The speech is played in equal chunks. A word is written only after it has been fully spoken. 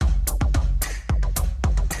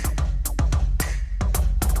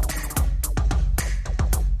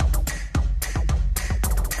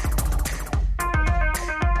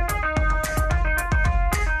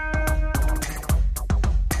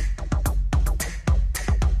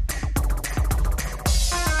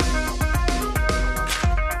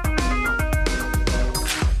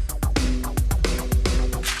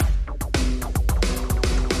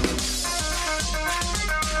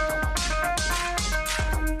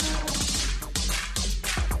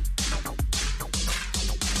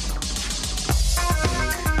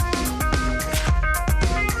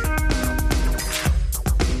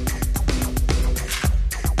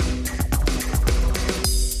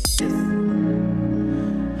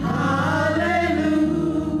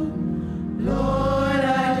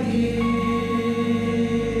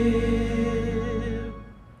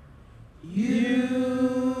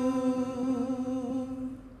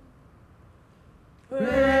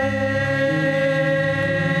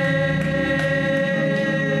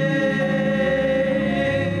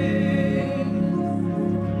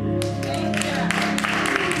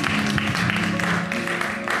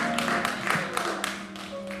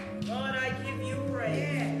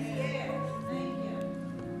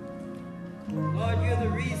Lord, you're the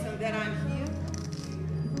reason that I'm here.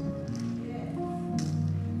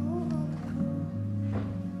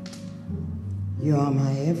 You are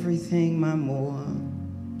my everything, my more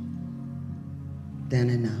than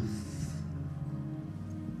enough.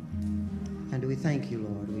 And we thank you,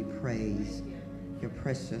 Lord. We praise your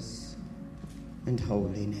precious and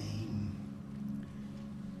holy name.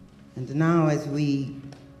 And now as we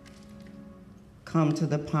come to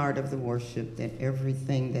the part of the worship that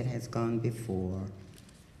everything that has gone before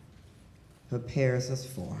prepares us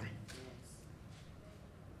for,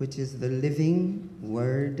 which is the living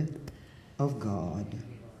word of God.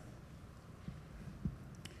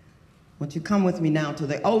 Won't you come with me now to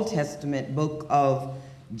the Old Testament book of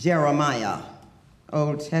Jeremiah.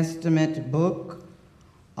 Old Testament book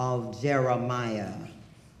of Jeremiah.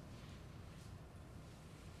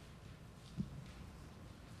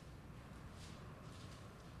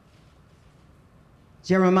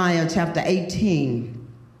 Jeremiah chapter 18.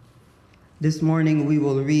 This morning we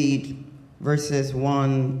will read verses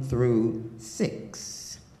 1 through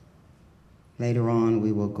 6. Later on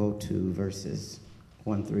we will go to verses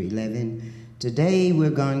 1 through 11. Today we're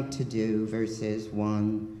going to do verses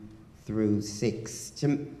 1 through 6.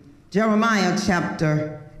 Jeremiah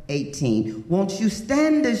chapter 18. Won't you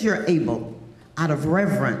stand as you're able out of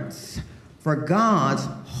reverence for God's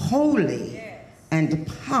holy and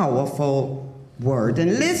powerful word.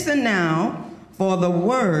 And listen now for the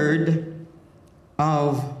word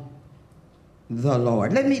of the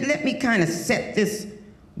Lord. Let me kind of set this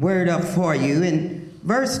word up for you. In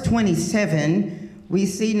verse 27, we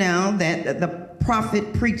see now that the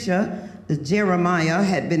prophet preacher Jeremiah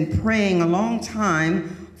had been praying a long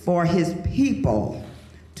time for his people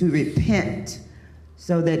to repent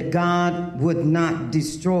so that God would not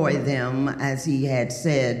destroy them as he had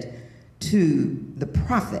said to the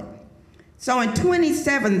prophet. So in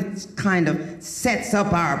 27 kind of sets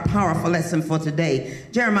up our powerful lesson for today.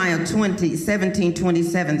 Jeremiah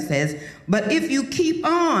 17:27 says, but if you keep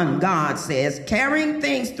on, God says, carrying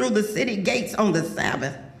things through the city gates on the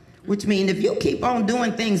Sabbath, which means if you keep on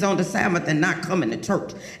doing things on the Sabbath and not coming to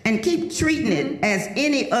church and keep treating it as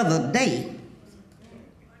any other day,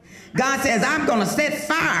 God says, I'm going to set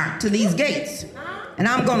fire to these gates and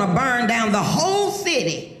I'm going to burn down the whole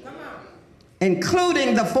city,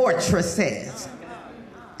 including the fortresses.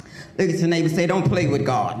 Look at your neighbor, say, don't play with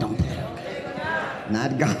God. Don't play with God.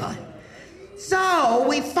 Not God. So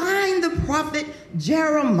we find the prophet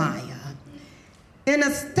Jeremiah in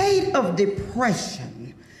a state of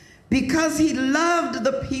depression because he loved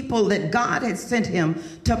the people that God had sent him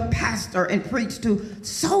to pastor and preach to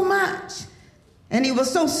so much. And he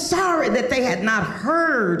was so sorry that they had not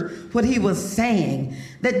heard what he was saying,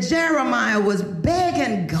 that Jeremiah was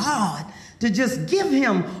begging God to just give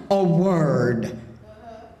him a word.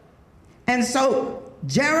 And so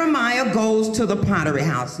Jeremiah goes to the pottery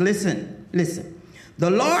house. Listen. The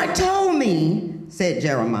Lord told me, said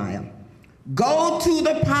Jeremiah, go to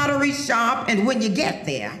the pottery shop, and when you get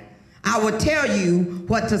there, I will tell you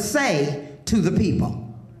what to say to the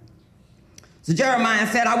people. So Jeremiah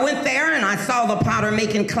said, I went there and I saw the potter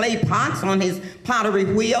making clay pots on his pottery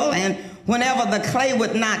wheel, and whenever the clay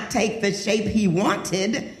would not take the shape he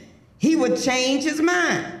wanted, he would change his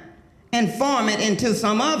mind and form it into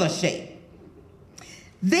some other shape.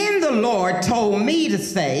 Then the Lord told me to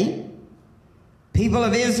say, people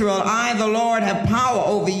of Israel, I, the Lord, have power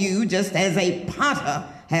over you, just as a potter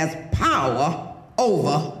has power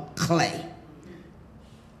over clay.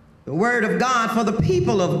 The word of God for the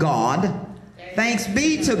people of God. Thanks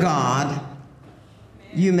be to God.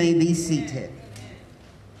 You may be seated.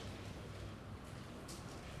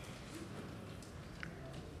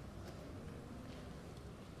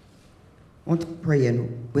 Won't you pray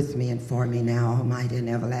with me and for me now, Almighty and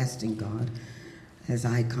everlasting God, as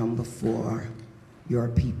I come before your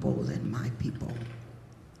people and my people.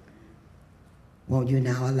 Won't you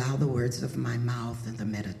now allow the words of my mouth and the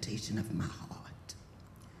meditation of my heart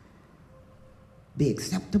be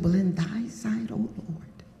acceptable in thy sight, O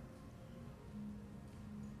Lord?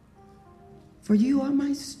 For you are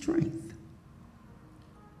my strength,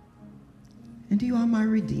 and you are my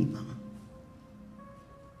Redeemer.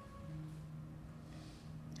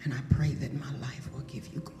 And I pray that my life will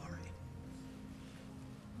give you glory.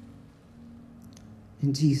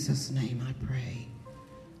 In Jesus' name I pray.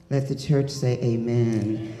 Let the church say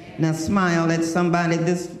amen. Now smile at somebody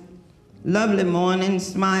this lovely morning.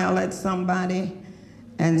 Smile at somebody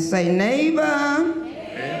and say, neighbor,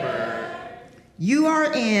 you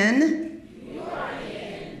are in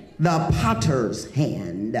the potter's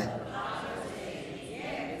hand.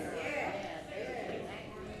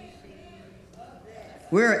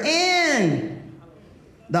 We're in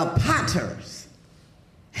the potter's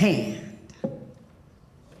hand.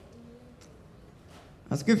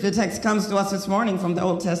 Our scripture text comes to us this morning from the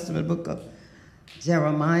Old Testament book of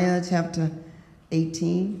Jeremiah, chapter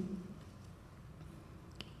 18.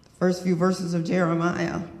 The first few verses of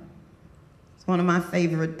Jeremiah. It's one of my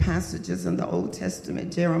favorite passages in the Old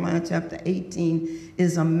Testament. Jeremiah chapter 18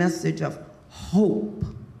 is a message of hope,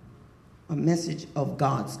 a message of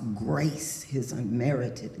God's grace, his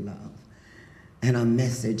unmerited love, and a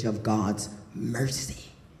message of God's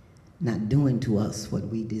mercy, not doing to us what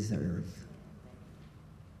we deserve.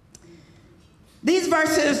 These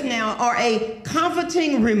verses now are a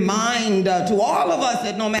comforting reminder to all of us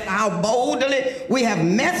that no matter how boldly we have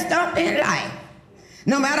messed up in life,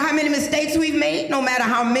 no matter how many mistakes we've made, no matter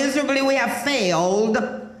how miserably we have failed,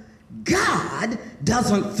 God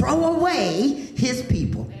doesn't throw away his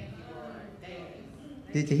people.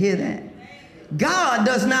 Did you hear that? God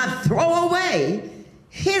does not throw away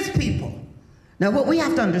his people. Now, what we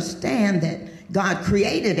have to understand that God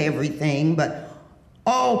created everything, but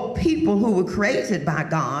all people who were created by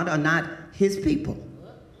God are not his people.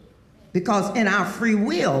 Because in our free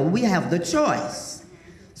will, we have the choice.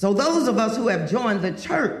 So those of us who have joined the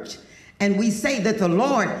church and we say that the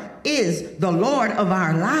Lord is the Lord of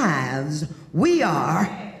our lives, we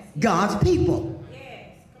are God's people.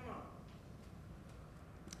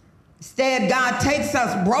 Instead, God takes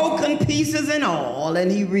us broken pieces and all,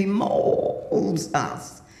 and he remolds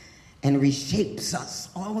us and reshapes us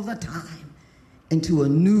all the time into a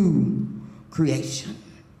new creation.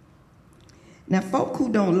 Now, folk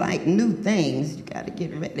who don't like new things, you got to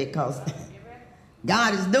get ready, because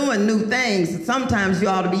God is doing new things. Sometimes you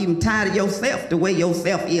ought to be even tired of yourself the way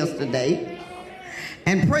yourself is today.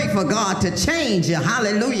 And pray for God to change you.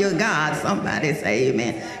 Hallelujah, God. Somebody say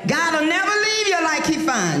amen. God will never leave you like he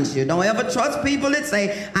finds you. Don't ever trust people that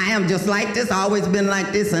say, I am just like this, always been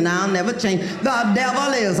like this, and I'll never change. The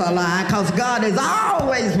devil is a lie, because God is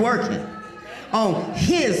always working on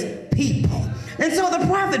his people. And so the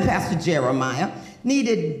prophet, Pastor Jeremiah,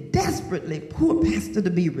 needed desperately, poor pastor, to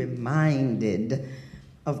be reminded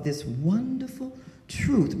of this wonderful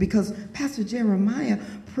truth, because Pastor Jeremiah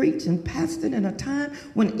preached and pastored in a time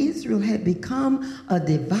when Israel had become a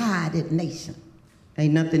divided nation.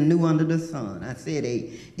 Ain't nothing new under the sun. I said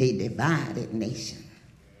a divided nation.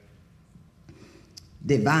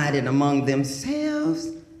 Divided among themselves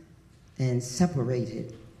and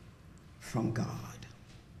separated from God.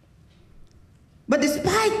 But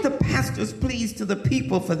despite the pastor's pleas to the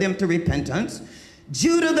people for them to repentance,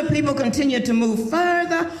 Judah, the people, continued to move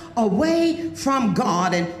further away from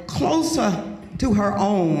God and closer to her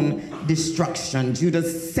own destruction.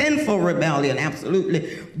 Judah's sinful rebellion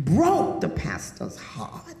absolutely broke the pastor's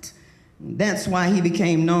heart. That's why he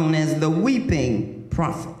became known as the weeping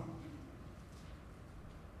prophet.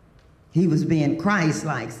 He was being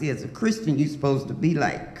Christ-like. See, as a Christian, you're supposed to be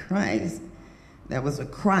like Christ. There was a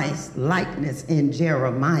Christ likeness in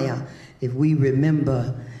Jeremiah, if we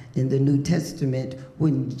remember in the New Testament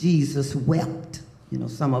when Jesus wept. You know,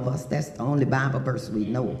 some of us, that's the only Bible verse we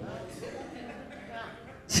know.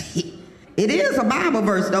 It is a Bible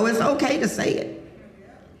verse, though. It's okay to say it.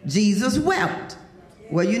 Jesus wept.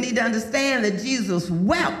 Well, you need to understand that Jesus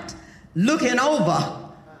wept looking over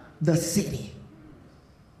the city.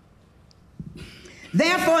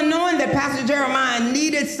 Therefore, knowing that Pastor Jeremiah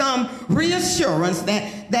needed some reassurance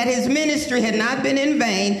that his ministry had not been in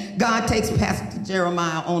vain, God takes Pastor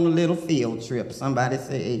Jeremiah on a little field trip. Somebody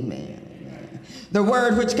say amen. Amen. The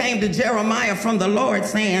word which came to Jeremiah from the Lord,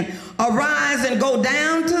 saying, arise and go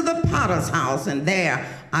down to the potter's house, and there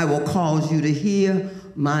I will cause you to hear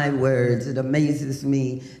my words. It amazes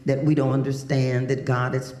me that we don't understand that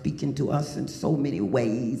God is speaking to us in so many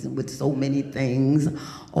ways and with so many things.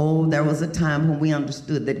 Oh, there was a time when we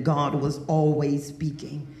understood that God was always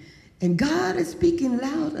speaking. And God is speaking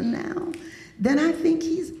louder now than I think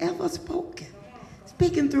he's ever spoken.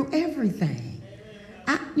 Speaking through everything.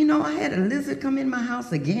 I had a lizard come in my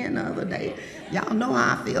house again the other day. Y'all know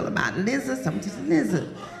how I feel about lizards. I'm just a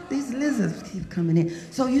lizard. These lizards keep coming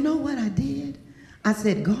in. So you know what I did? I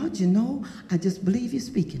said, God, I just believe you're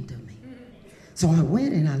speaking to me. So I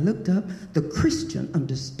went and I looked up the Christian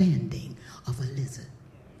understanding of a lizard.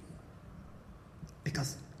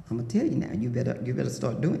 Because I'm going to tell you now, you better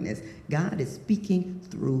start doing this. God is speaking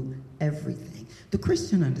through everything. The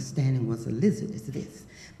Christian understanding was a lizard is this,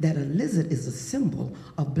 that a lizard is a symbol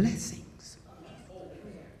of blessings.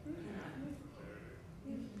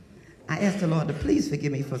 I asked the Lord to please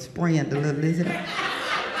forgive me for spraying the little lizard out.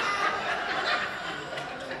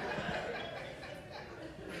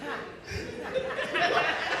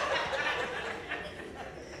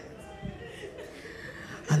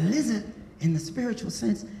 lizard, in the spiritual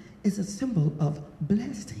sense, is a symbol of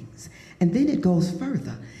blessings. And then it goes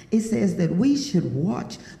further. It says that we should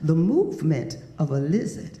watch the movement of a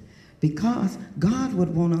lizard because God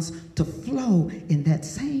would want us to flow in that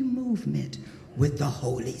same movement with the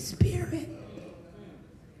Holy Spirit.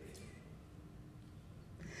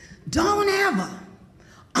 Don't ever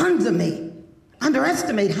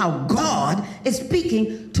underestimate how God is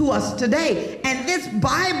speaking to us today. And this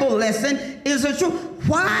Bible lesson is a truth.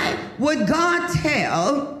 Why would God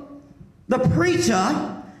tell the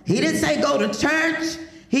preacher, he didn't say go to church,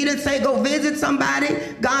 he didn't say go visit somebody.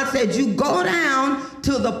 God said you go down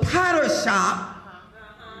to the potter shop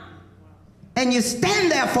and you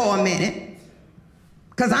stand there for a minute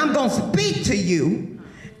because I'm going to speak to you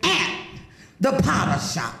at the potter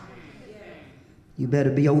shop. You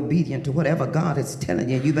better be obedient to whatever God is telling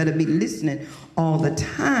you. You better be listening all the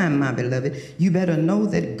time, my beloved. You better know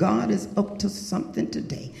that God is up to something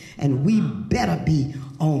today, and we better be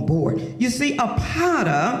on board. You see, a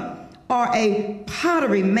potter or a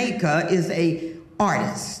pottery maker is an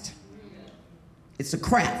artist. It's a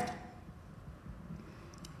craft.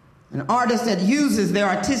 An artist that uses their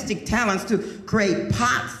artistic talents to create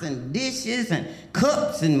pots and dishes and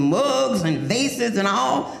cups and mugs and vases and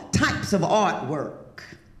all types of artwork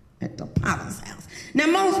at the potter's house. Now,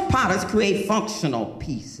 most potters create functional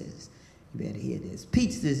pieces. You better hear this.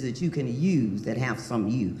 Pieces that you can use that have some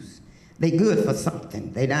use. They're good for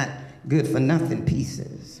something. They're not good for nothing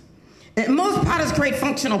pieces. And most potters create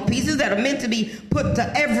functional pieces that are meant to be put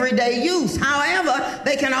to everyday use. However,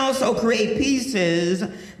 they can also create pieces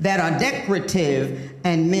that are decorative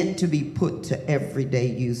and meant to be put to everyday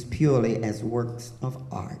use purely as works of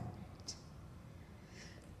art.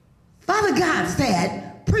 Father God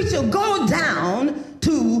said, preacher, go down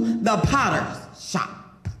to the potter's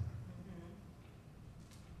shop.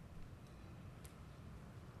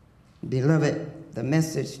 Beloved, the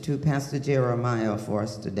message to Pastor Jeremiah for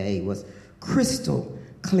us today was crystal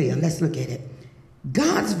clear. Let's look at it.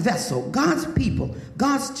 God's vessel, God's people,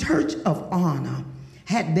 God's church of honor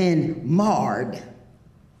had been marred.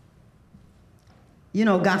 You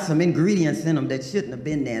know, got some ingredients in them that shouldn't have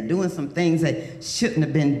been there, doing some things that shouldn't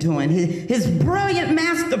have been doing. His brilliant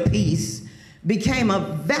masterpiece became a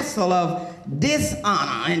vessel of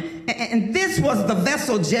dishonor. And this was the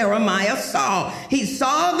vessel Jeremiah saw. He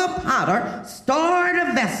saw the potter start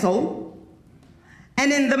a vessel,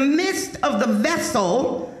 and in the midst of the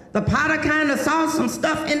vessel, the potter kind of saw some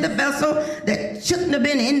stuff in the vessel that shouldn't have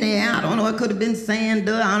been in there. I don't know, it could have been sand,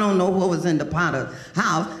 I don't know what was in the potter's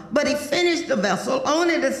house. But he finished the vessel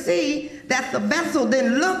only to see that the vessel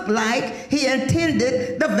didn't look like he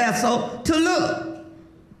intended the vessel to look.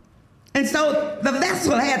 And so the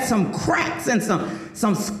vessel had some cracks and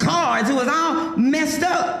some scars. It was all messed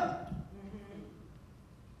up.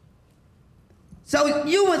 So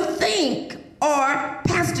you would think, or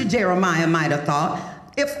Pastor Jeremiah might have thought,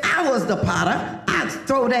 if I was the potter, I'd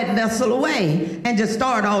throw that vessel away and just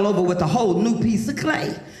start all over with a whole new piece of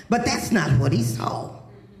clay. But that's not what he saw.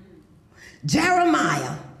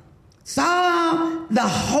 Jeremiah saw the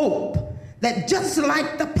hope that just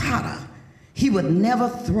like the potter, he would never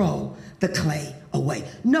throw the clay away.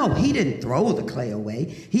 No, he didn't throw the clay away.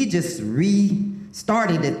 He just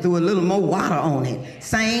restarted it, threw a little more water on it.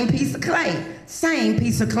 Same piece of clay,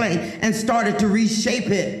 and started to reshape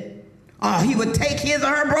it. He would take his or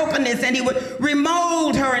her brokenness and he would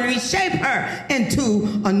remold her and reshape her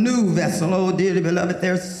into a new vessel. Oh, dearly beloved,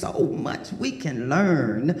 there's so much we can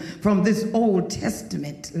learn from this Old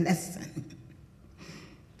Testament lesson.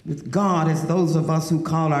 With God, as those of us who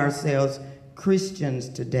call ourselves Christians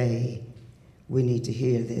today, we need to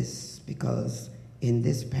hear this, because in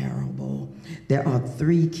this parable, there are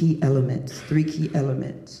three key elements.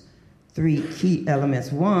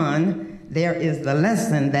 One, there is the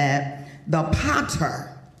lesson that the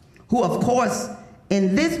potter, who of course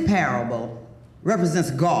in this parable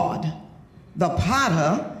represents God. The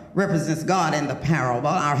potter represents God in the parable,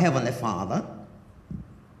 our Heavenly Father.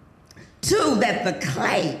 Two, that the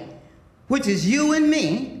clay, which is you and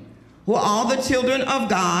me, who are all the children of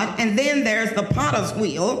God. And then there's the potter's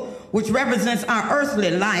wheel, which represents our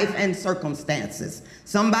earthly life and circumstances.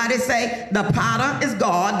 Somebody say the potter is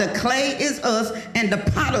God, the clay is us, and the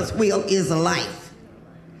potter's wheel is life.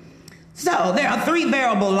 So there are three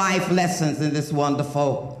variable life lessons in this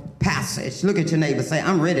wonderful passage. Look at your neighbor, say,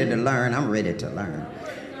 I'm ready to learn, I'm ready to learn.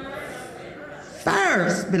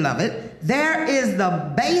 First, beloved, there is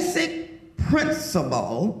the basic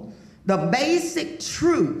principle, the basic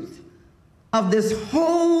truth of this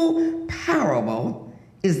whole parable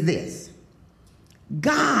is this: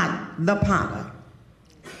 God, the potter,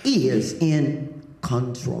 is in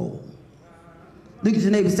control. Look at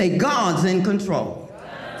your neighbor and say, God's in control.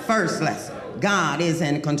 First lesson. God is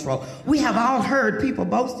in control. We have all heard people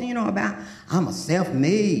boasting, about, I'm a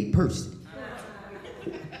self-made person.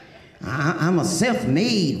 I'm a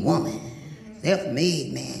self-made woman.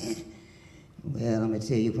 Self-made man. Well, I'm going to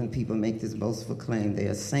tell you, when people make this boastful claim, they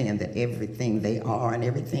are saying that everything they are and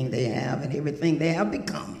everything they have and everything they have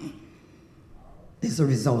become is a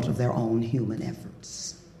result of their own human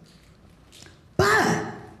efforts.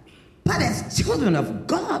 But as children of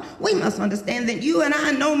God, we must understand that you and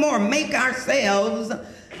I no more make ourselves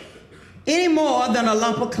any more than a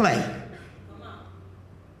lump of clay.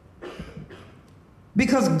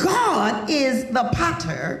 Because God is the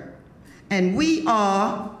potter and we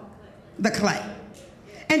are the clay.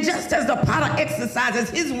 And just as the potter exercises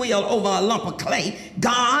his will over a lump of clay,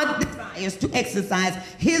 God desires to exercise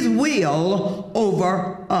his will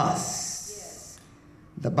over us.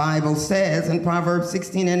 The Bible says in Proverbs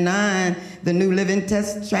 16:9, the New Living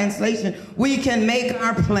Translation, we can make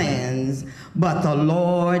our plans, but the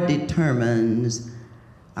Lord determines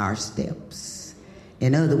our steps.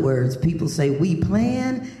 In other words, people say we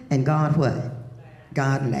plan and God what?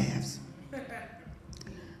 God laughs.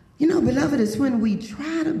 Beloved, it's when we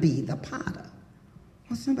try to be the potter.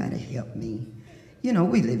 Well, somebody help me.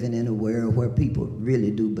 We living in a world where people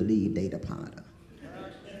really do believe they the potter.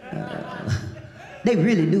 They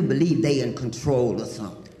really do believe they in control of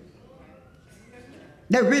something.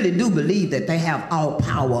 They really do believe that they have all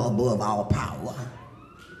power above all power.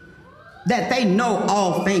 That they know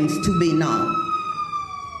all things to be known.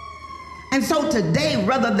 And so today,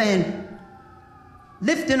 rather than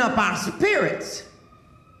lifting up our spirits,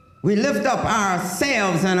 we lift up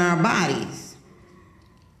ourselves and our bodies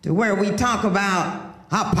to where we talk about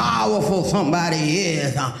how powerful somebody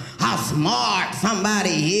is, how smart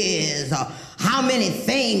somebody is, how many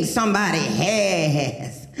things somebody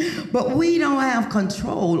has. But we don't have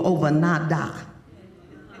control over nada.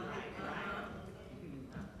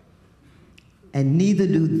 And neither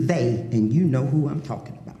do they, and you know who I'm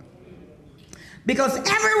talking about. Because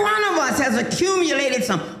every one of us has accumulated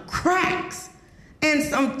some cracks and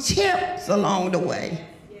some chips along the way.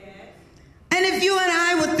 And if you and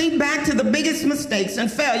I would think back to the biggest mistakes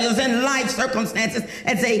and failures in life circumstances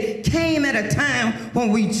as they came at a time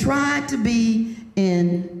when we tried to be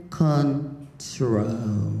in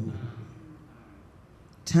control.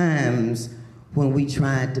 Times when we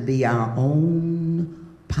tried to be our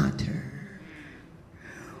own potter.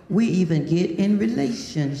 We even get in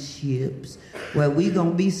relationships where we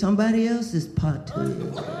gonna be somebody else's potter.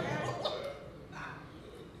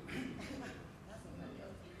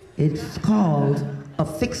 It's called a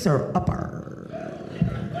fixer-upper.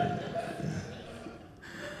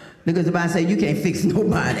 Because the Bible says you can't fix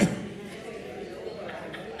nobody.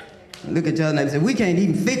 Look at your neighbor and say, we can't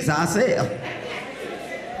even fix ourselves.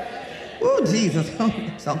 Oh, Jesus.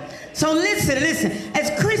 So listen.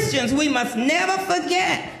 As Christians, we must never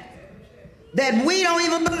forget that we don't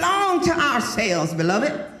even belong to ourselves,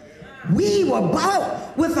 beloved. We were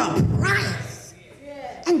bought with a price.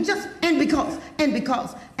 And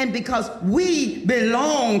because we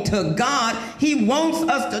belong to God, he wants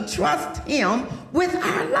us to trust him with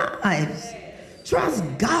our lives. Trust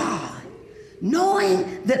God,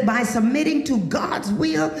 knowing that by submitting to God's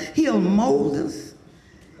will, he'll mold us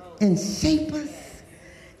and shape us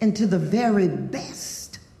into the very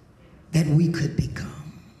best that we could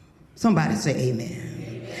become. Somebody say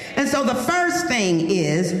amen. And so the first thing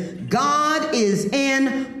is God is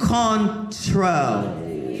in control.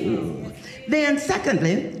 Then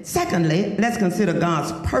secondly, let's consider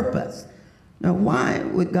God's purpose. Now, why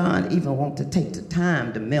would God even want to take the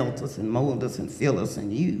time to melt us and mold us and fill us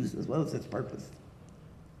and use us? What is his purpose?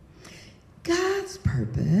 God's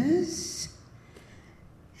purpose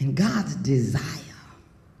and God's desire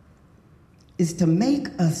is to make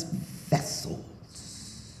us vessels.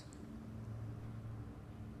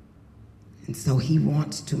 And so he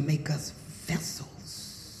wants to make us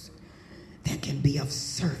vessels that can be of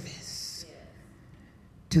service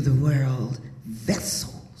to the world,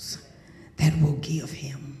 vessels that will give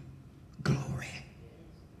him glory.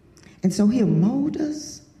 And so he'll mold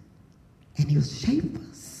us and he'll shape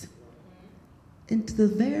us into the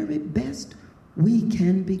very best we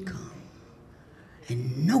can become.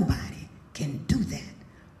 And nobody can do that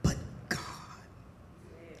but God.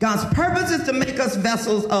 God's purpose is to make us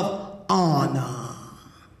vessels of honor.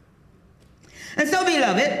 And so,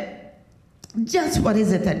 beloved, just what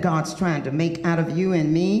is it that God's trying to make out of you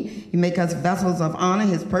and me? He make us vessels of honor.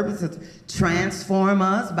 His purpose is to transform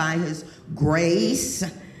us by his grace,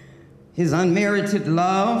 his unmerited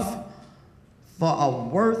love, for a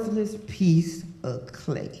worthless piece of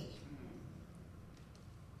clay.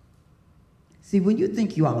 See, when you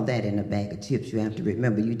think you all that in a bag of chips, you have to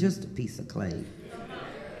remember you're just a piece of clay.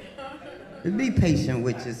 Be patient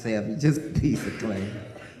with yourself. You're just a piece of clay.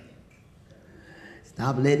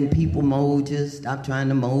 Stop letting people mold you. Stop trying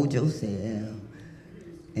to mold yourself.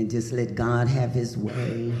 And just let God have his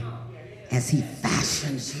way as he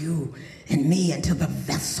fashions you and me into the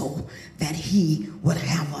vessel that he would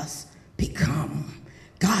have us become.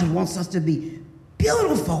 God wants us to be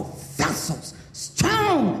beautiful vessels,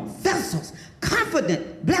 strong vessels,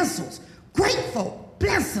 confident vessels, grateful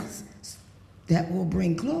vessels that will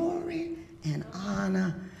bring glory and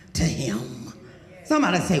honor to him.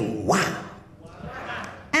 Somebody say, wow.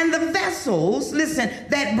 And the vessels, listen,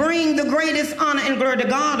 that bring the greatest honor and glory to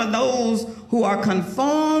God are those who are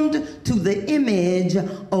conformed to the image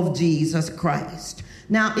of Jesus Christ.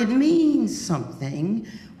 Now, it means something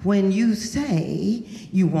when you say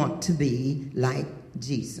you want to be like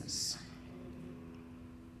Jesus.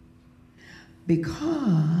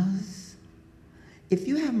 Because if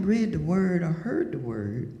you haven't read the word or heard the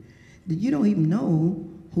word, then you don't even know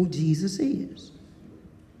who Jesus is.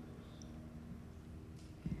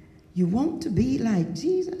 You want to be like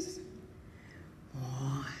Jesus?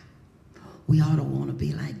 Boy, we ought to want to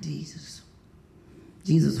be like Jesus.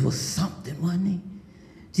 Jesus was something, wasn't he?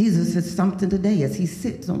 Jesus is something today as he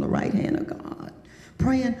sits on the right hand of God,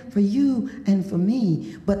 praying for you and for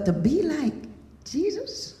me. But to be like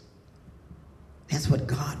Jesus, that's what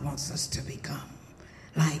God wants us to become.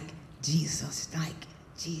 Like Jesus, like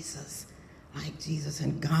Jesus, like Jesus.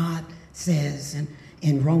 And God says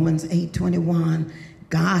in Romans 8:21,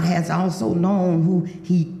 God has also known who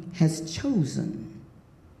he has chosen.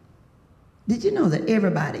 Did you know that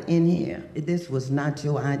everybody in here, this was not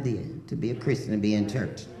your idea to be a Christian and be in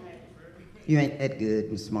church? You ain't that good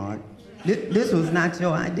and smart. This was not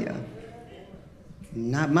your idea.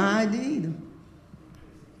 Not my idea either.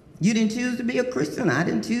 You didn't choose to be a Christian. I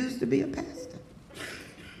didn't choose to be a pastor.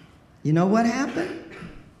 You know what happened?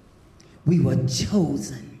 We were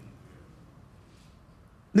chosen.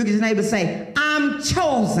 Look at your neighbor, say, I'm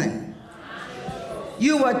chosen.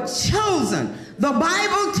 You were chosen. The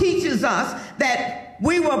Bible teaches us that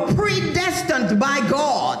we were predestined by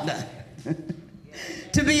God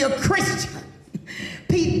to be a Christian,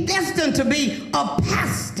 predestined to be a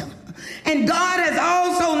pastor. And God has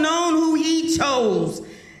also known who he chose.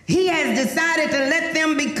 He has decided to let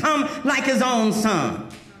them become like his own son,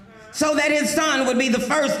 so that his son would be the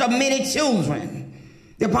first of many children.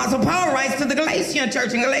 The Apostle Paul writes to the Galatian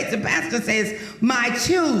church, and Galatian pastor says, my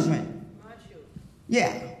children.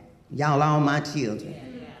 Yeah, y'all all my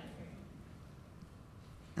children.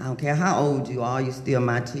 I don't care how old you are, you're still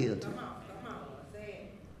my children.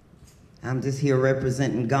 I'm just here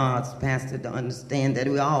representing God's pastor to understand that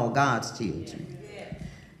we're all God's children.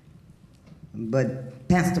 But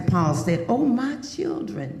Pastor Paul said, oh, my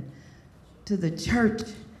children, to the church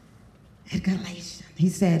at Galatia. He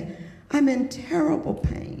said, I'm in terrible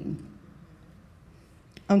pain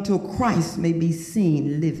until Christ may be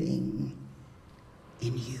seen living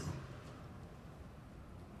in you.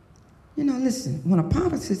 You know, listen, when a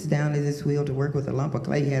potter sits down at his wheel to work with a lump of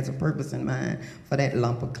clay, he has a purpose in mind for that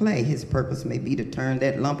lump of clay. His purpose may be to turn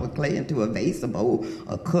that lump of clay into a vase, a bowl,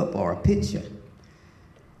 a cup, or a pitcher.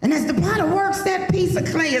 And as the potter works that piece of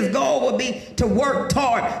clay, his goal will be to work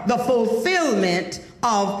toward the fulfillment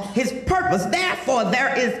of his purpose. Therefore,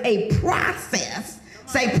 there is a process.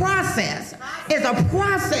 Say process. It's a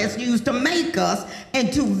process used to make us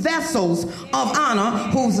into vessels of honor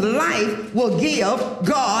whose life will give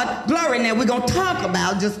God glory. Now, we're going to talk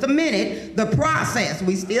about just a minute the process.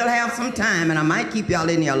 We still have some time, and I might keep y'all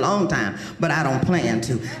in here a long time, but I don't plan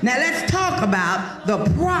to. Now, let's talk about the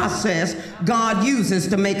process God uses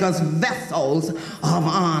to make us vessels of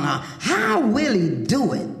honor. How will he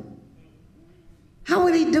do it? How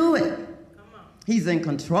will he do it? He's in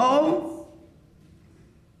control.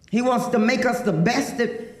 He wants to make us the best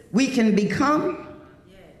that we can become.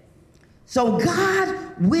 So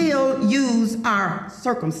God will use our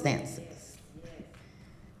circumstances.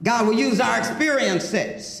 God will use our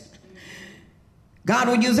experiences. God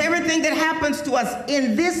will use everything that happens to us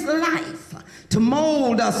in this life to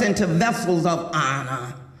mold us into vessels of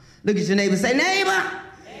honor. Look at your neighbor. Say, neighbor,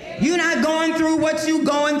 you're not going through what you're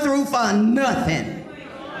going through for nothing.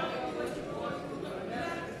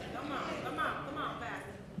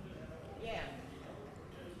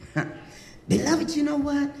 Beloved, you know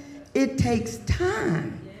what? It takes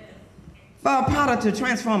time for a potter to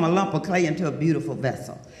transform a lump of clay into a beautiful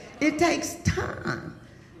vessel. It takes time.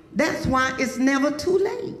 That's why it's never too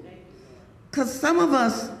late. Because some of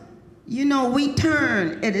us, you know, we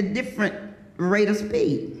turn at a different rate of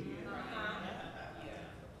speed.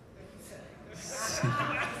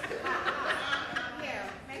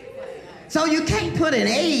 So you can't put an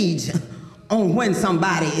age on when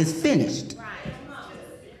somebody is finished.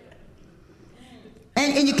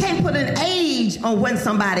 And you can't put an age on when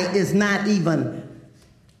somebody is not even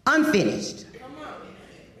unfinished.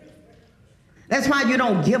 That's why you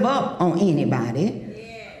don't give up on anybody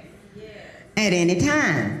at any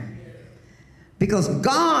time. Because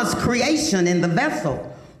God's creation in the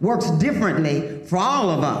vessel works differently for all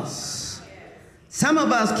of us. Some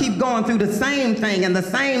of us keep going through the same thing and the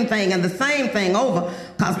same thing and the same thing over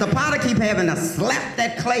because the potter keep having to slap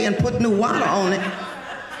that clay and put new water on it.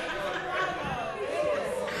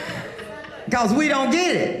 Because we don't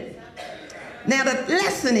get it. Now the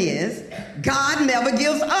lesson is God never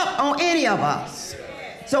gives up on any of us.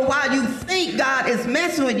 So while you think God is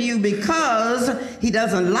messing with you because he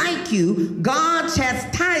doesn't like you, God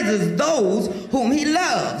chastises those whom he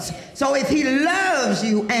loves. So if he loves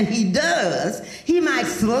you, and he does, he might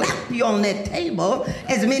slap you on that table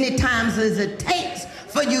as many times as it takes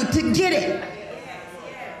for you to get it.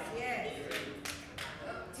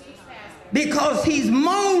 Because he's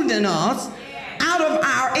molding us out of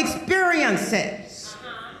our experiences.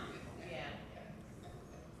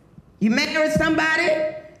 You marry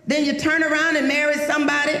somebody, then you turn around and marry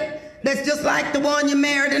somebody that's just like the one you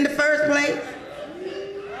married in the first place.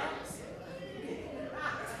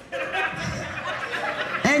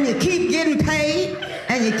 And you keep getting paid,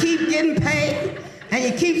 and you keep getting paid, and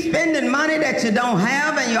you keep spending money that you don't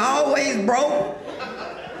have, and you're always broke.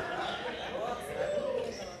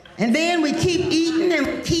 And then we keep eating and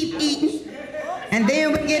we keep eating, and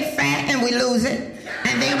then we get fat and we lose it,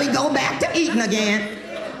 and then we go back to eating again.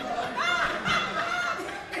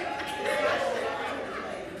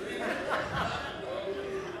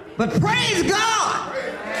 But praise God,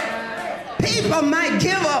 people might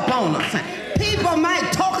give up on us. People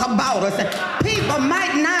might talk about us. People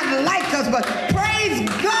might not like us, but praise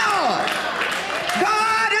God.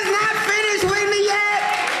 God is not finished with me yet.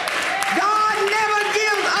 God never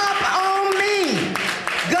gives up on me.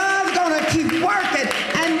 God's going to keep working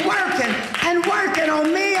and working and working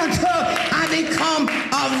on me until I become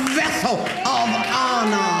a vessel of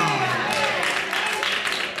honor.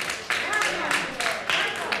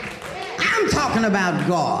 I'm talking about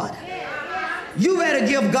God. You better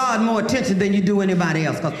give God more attention than you do anybody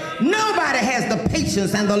else, because nobody has the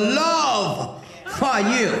patience and the love for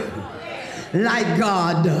you like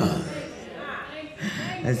God does.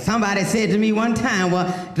 And somebody said to me one time, well,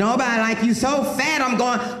 nobody like you so fat. I'm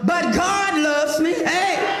going, but God loves me.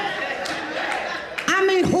 Hey, I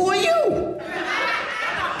mean, who are you?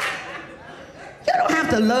 You don't have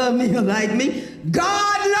to love me or like me.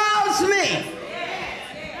 God loves me.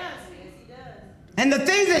 And the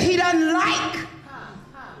things that he doesn't like,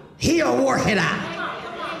 he'll work it out.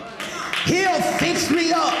 He'll fix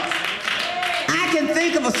me up. I can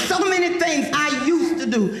think of so many things I used to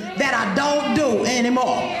do that I don't do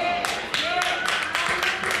anymore.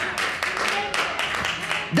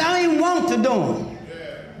 Don't even want to do them.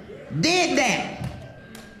 Did that.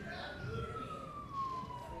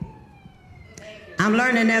 I'm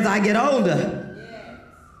learning as I get older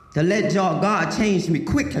to let God change me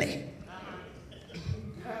quickly.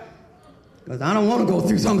 Because I don't want to go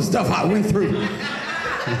through some of the stuff I went through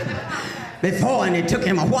before, and it took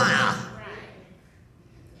him a while.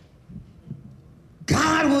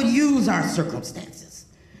 God will use our circumstances.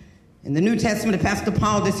 In the New Testament, Pastor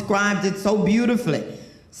Paul describes it so beautifully.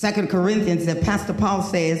 2 Corinthians, that Pastor Paul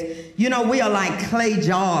says, you know, we are like clay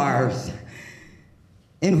jars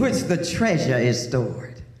in which the treasure is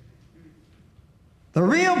stored. The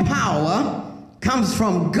real power comes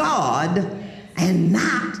from God and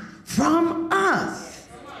not from us.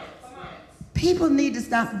 People need to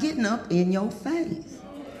stop getting up in your face.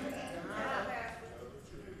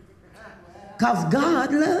 Because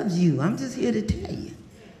God loves you. I'm just here to tell you.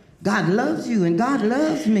 God loves you and God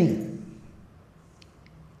loves me.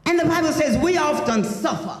 And the Bible says we often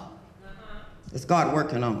suffer. It's God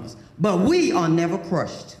working on us. But we are never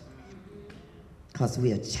crushed. Because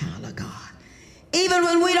we're a child of God. Even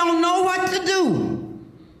when we don't know what to do,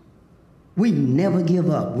 we never give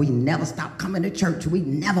up. We never stop coming to church. We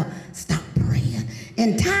never stop praying.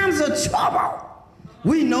 In times of trouble,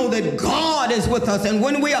 we know that God is with us. And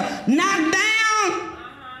when we are knocked down,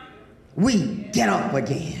 we get up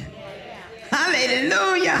again.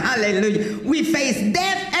 Hallelujah, hallelujah. We face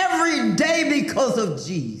death every day because of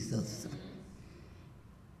Jesus.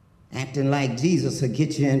 Acting like Jesus will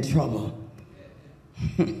get you in trouble.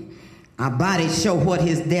 Our bodies show what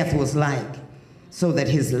his death was like, so that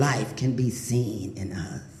his life can be seen in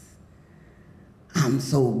us. I'm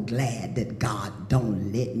so glad that God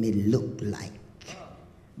don't let me look like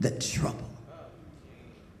the trouble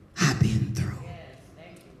I've been through.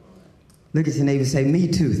 Look at your neighbor and say, me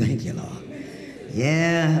too, thank you, Lord.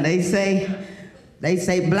 Yeah, they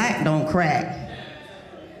say black don't crack,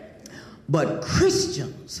 but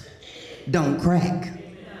Christians don't crack.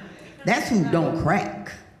 That's who don't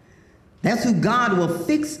crack. That's who God will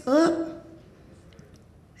fix up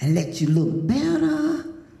and let you look better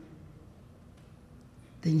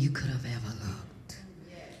than you could have ever looked.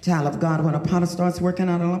 Child of God, when a potter starts working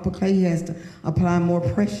out a lump of clay, he has to apply more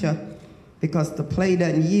pressure because the clay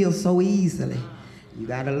doesn't yield so easily. You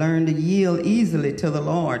got to learn to yield easily to the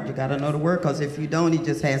Lord. You got to know the word, because if you don't, he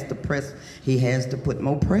just has to press. He has to put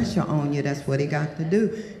more pressure on you. That's what he got to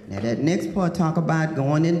do. Now, that next part talk about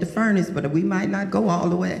going in the furnace, but we might not go all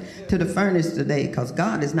the way to the furnace today, because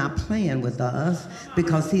God is not playing with us,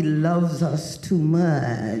 because he loves us too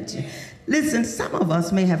much. Listen, some of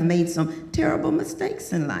us may have made some terrible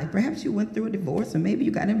mistakes in life. Perhaps you went through a divorce, or maybe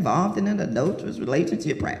you got involved in an adulterous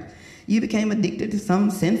relationship. Perhaps you became addicted to some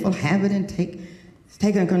sinful habit and taking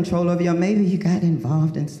control of you. Maybe you got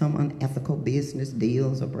involved in some unethical business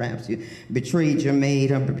deals, or perhaps you betrayed your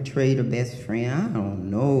mate or betrayed a best friend. I don't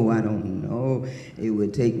know. It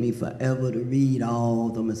would take me forever to read all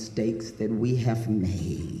the mistakes that we have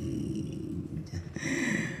made.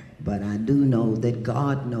 But I do know that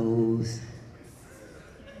God knows,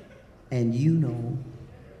 and you know,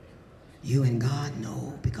 you and God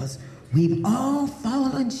know, because we've all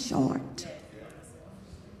fallen short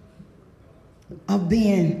of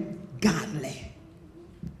being godly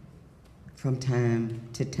from time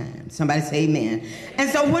to time. Somebody say amen.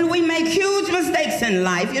 And so when we make huge mistakes in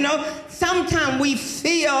life, sometimes we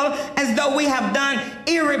feel as though we have done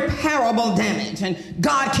irreparable damage and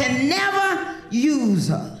God can never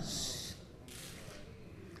use us.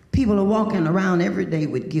 People are walking around every day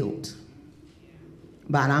with guilt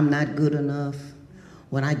about I'm not good enough.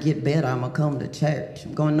 When I get better, I'm going to come to church.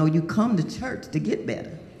 I'm going, no, you come to church to get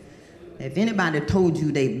better. If anybody told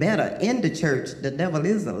you they better in the church, the devil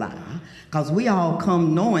is a liar, because we all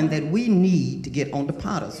come knowing that we need to get on the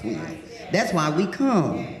potter's wheel. That's why we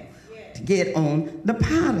come, to get on the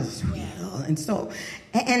potter's wheel.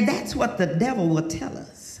 And that's what the devil will tell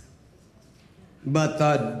us. But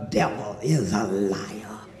the devil is a liar.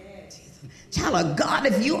 Child of God,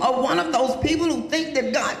 if you are one of those people who think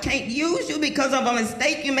that God can't use you because of a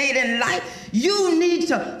mistake you made in life, you need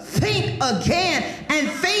to think again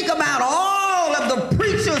and think about all of the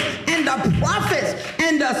preachers and the prophets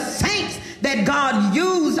and the saints that God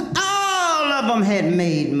used. All of them had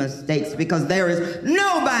made mistakes, because there is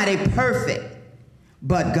nobody perfect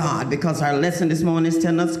but God. Because our lesson this morning is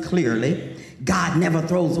telling us clearly, God never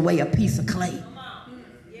throws away a piece of clay.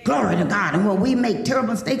 Glory to God. And when we make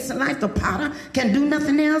terrible mistakes in life, the potter can do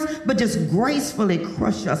nothing else but just gracefully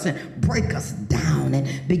crush us and break us down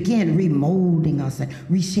and begin remolding us and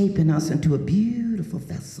reshaping us into a beautiful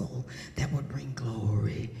vessel that will bring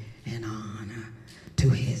glory and honor to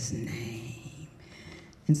his name.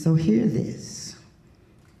 And so hear this.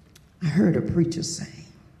 I heard a preacher say,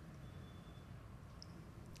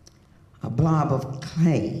 a blob of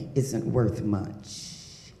clay isn't worth much,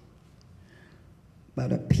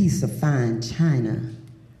 but a piece of fine china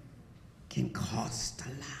can cost a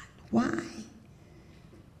lot. Why?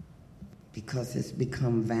 Because it's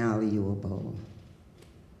become valuable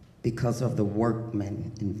because of the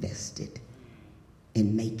workman invested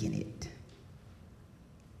in making it.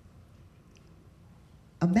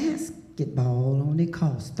 A basketball only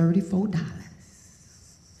costs $34.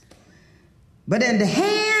 But in the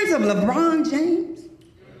hands of LeBron James,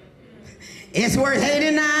 it's worth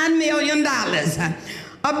 $89 million.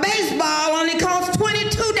 A baseball only costs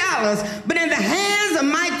 $22, but in the hands of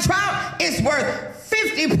Mike Trout, it's worth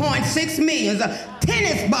 $50.6 million. A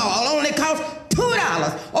tennis ball only costs $2.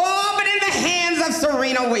 Oh, but in the hands of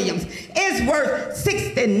Serena Williams, it's worth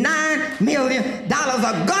 $69 million. A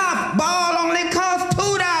golf ball only costs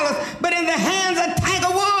 $2, but in the hands of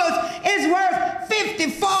Tiger Woods, it's worth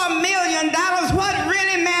 $54 million. What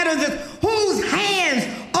really matters is whose hands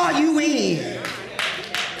are you in?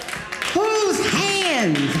 Whose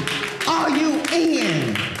hands are you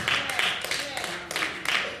in?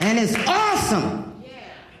 And it's awesome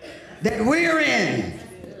that we're in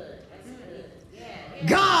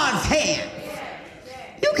God's hands.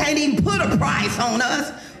 You can't even put a price on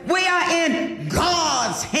us. We are in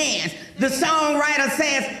God's hands. The songwriter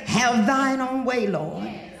says, have thine own way, Lord.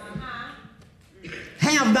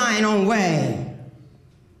 Have thine own way.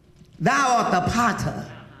 Thou art the potter.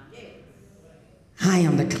 I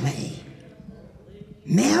am the clay.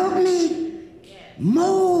 Melt me,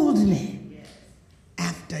 mold me,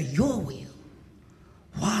 your will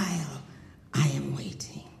while I am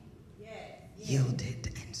waiting.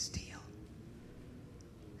 Yielded and still.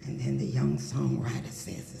 And then the young songwriter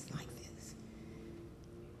says it's like this.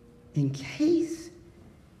 In case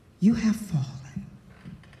you have fallen,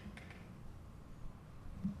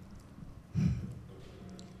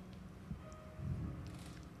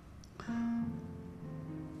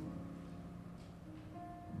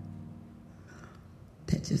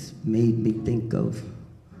 that just made me think of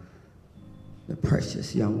the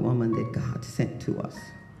precious young woman that God sent to us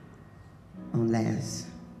on last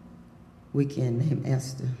weekend named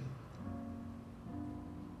Esther.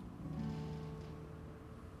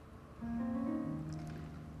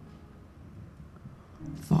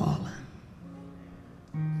 Fallen.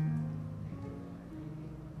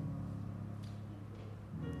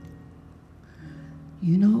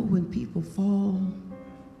 You know, when people fall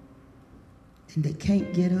and they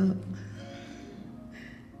can't get up,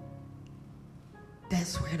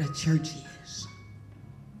 that's where the church is.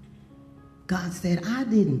 God said, I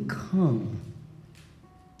didn't come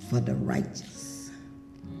for the righteous.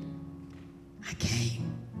 I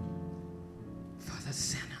came for the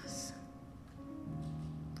sinners.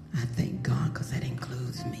 I thank God because that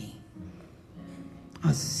includes me.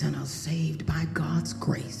 A sinner saved by God's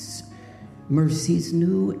grace. Mercies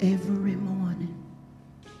new every morning.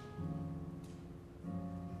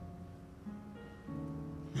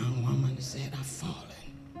 Young woman said, I've fallen.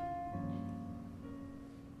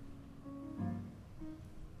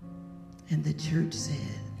 And the church said,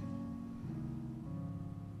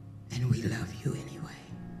 and we love you anyway.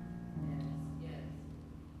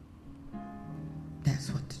 That's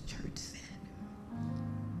what the church said.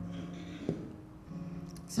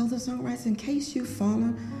 So the song writes, in case you've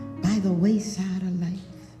fallen by the wayside of life,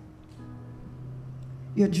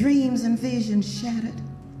 your dreams and visions shattered,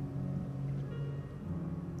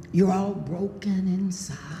 you're all broken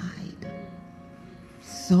inside.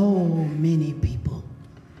 So many people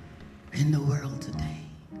in the world today,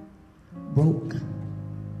 broken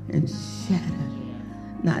and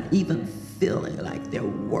shattered, not even feeling like they're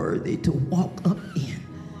worthy to walk up in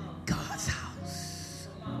God's house.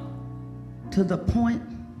 To the point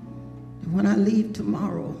that when I leave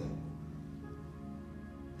tomorrow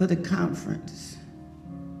for the conference,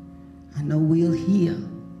 I know we'll hear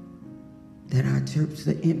that our churches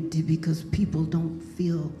are empty because people don't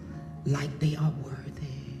feel like they are worthy.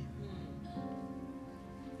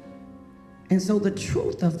 And so the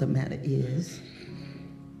truth of the matter is,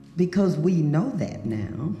 because we know that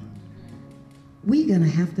now, we're going to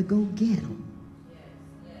have to go get them.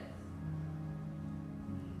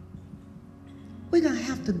 We're going to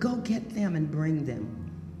have to go get them and bring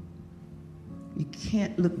them. You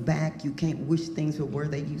can't look back. You can't wish things were where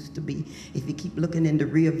they used to be. If you keep looking in the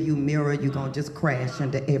rearview mirror, you're going to just crash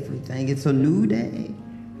into everything. It's a new day.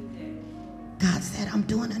 God said, I'm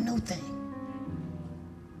doing a new thing.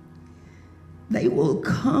 They will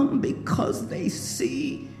come because they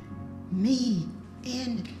see me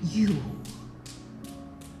in you.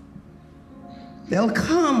 They'll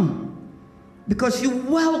come because you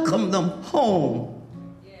welcome them home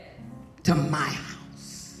to my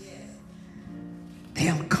house.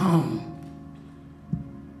 They'll come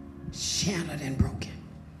shattered and broken.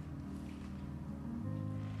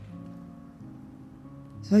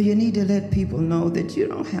 So you need to let people know that you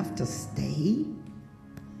don't have to stay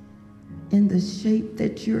in the shape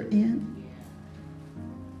that you're in.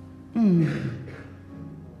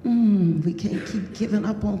 We can't keep giving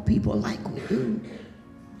up on people like we do.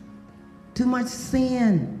 Too much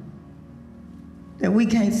sin that we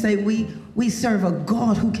can't say we serve a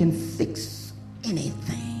God who can fix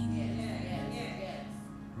anything.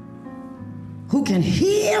 Who can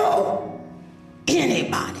heal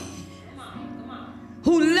anybody.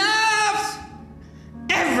 Who loves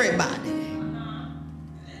everybody.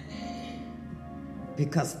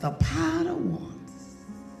 Because the potter wants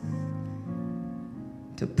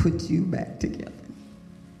to put you back together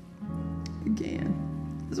again.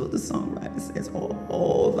 That's what the songwriter says.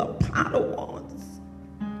 Oh, the potter wants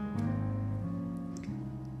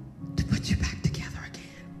to put you back together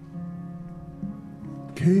again.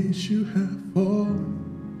 In case you have fallen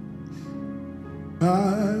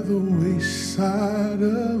by the wayside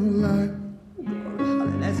of life,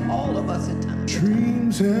 that's all of us at times.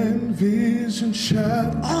 Dreams and visions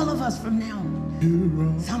shattered. All of us from now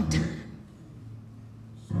on. Sometime.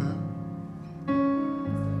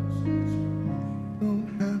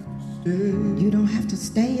 You don't have to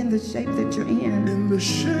stay in the shape that you're in. In the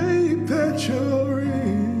shape that you're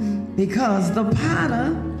in. Because the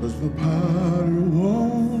potter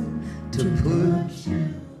wants to put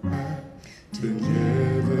you back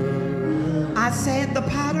together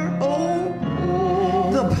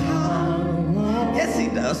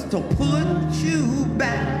to put you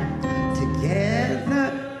back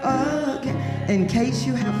together again. In case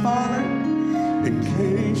you have fallen, in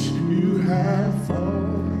case you have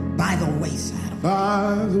fallen by the wayside.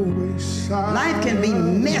 by the wayside. Life can be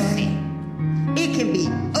messy. It can be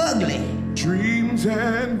ugly. Dreams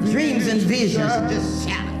and visions just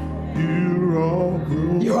shattered.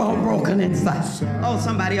 You're all broken inside. Oh,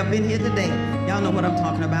 somebody up in here today. Y'all know what I'm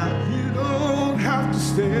talking about. You don't have to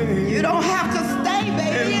stay. You don't have to stay,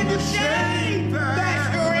 baby, in the shade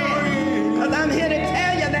that you're in. Because I'm here to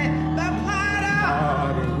tell you that the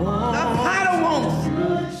potter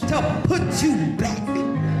wants to put you back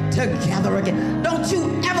together again. Don't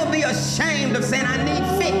you ever be ashamed of saying, I need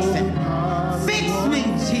fixing. Fix me,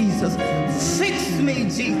 Jesus. Fix me,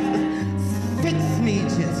 Jesus. Fix me,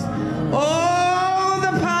 Jesus. Oh,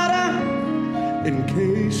 the potter. In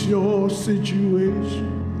case your situation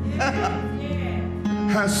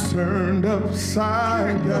has turned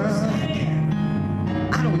upside down.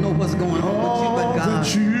 I don't know what's going on with you, but God. All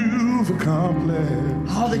that you've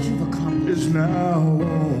accomplished. All that you've accomplished is now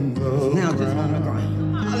on the now just on the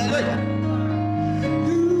ground. Hallelujah.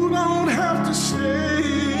 You don't have to stay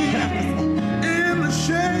in the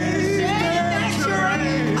shade that you're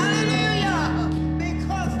in. Hallelujah.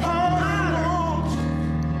 Because I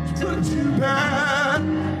want to put you back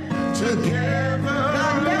together.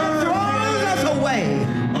 God never throws us away.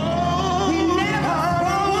 He never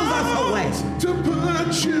throws us away. To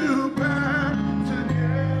put you back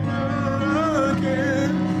together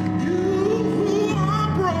again. You who are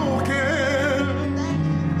broken,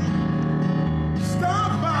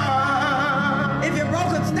 stop by. If you're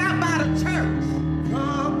broken, stop by the church.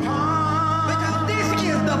 Because this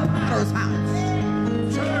is the potter's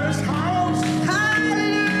house. Church house.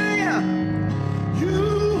 Hallelujah. You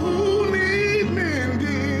who need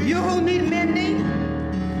mending, You who need mending,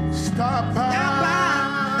 stop by. stop by.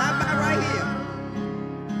 Stop by right here.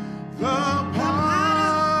 The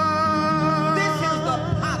This is the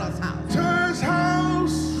potter's house. potter's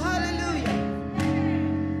house. Hallelujah.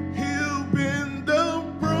 He'll bend the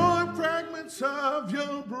broad fragments of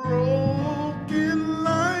your broken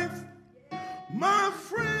life, my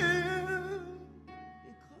friend.